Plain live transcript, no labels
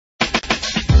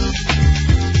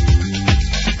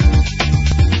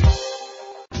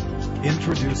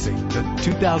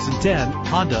2010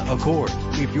 Honda Accord.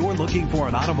 If you're looking for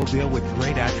an automobile with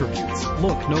great attributes,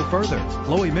 look no further.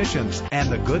 Low emissions and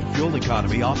the good fuel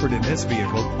economy offered in this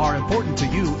vehicle are important to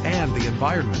you and the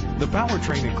environment. The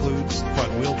powertrain includes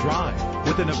front-wheel drive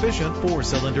with an efficient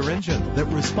 4-cylinder engine that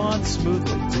responds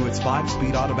smoothly to its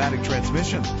 5-speed automatic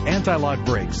transmission. Anti-lock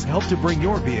brakes help to bring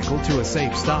your vehicle to a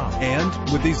safe stop.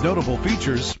 And with these notable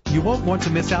features, you won't want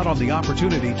to miss out on the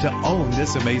opportunity to own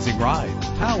this amazing ride.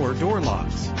 Power door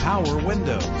locks, power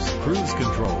windows, cruise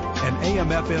control, an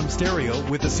AM/FM stereo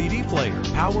with a CD player,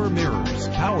 power mirrors,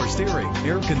 power steering,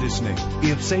 air conditioning.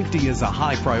 If safety is a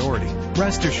high priority,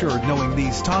 rest assured knowing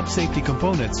these top safety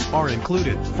components are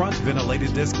included: front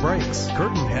ventilated disc brakes,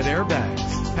 curtain head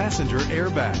airbags, passenger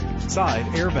airbag, side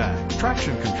airbag,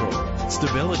 traction control,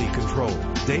 stability control,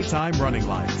 daytime running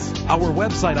lights. Our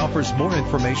website offers more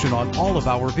information on all of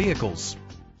our vehicles.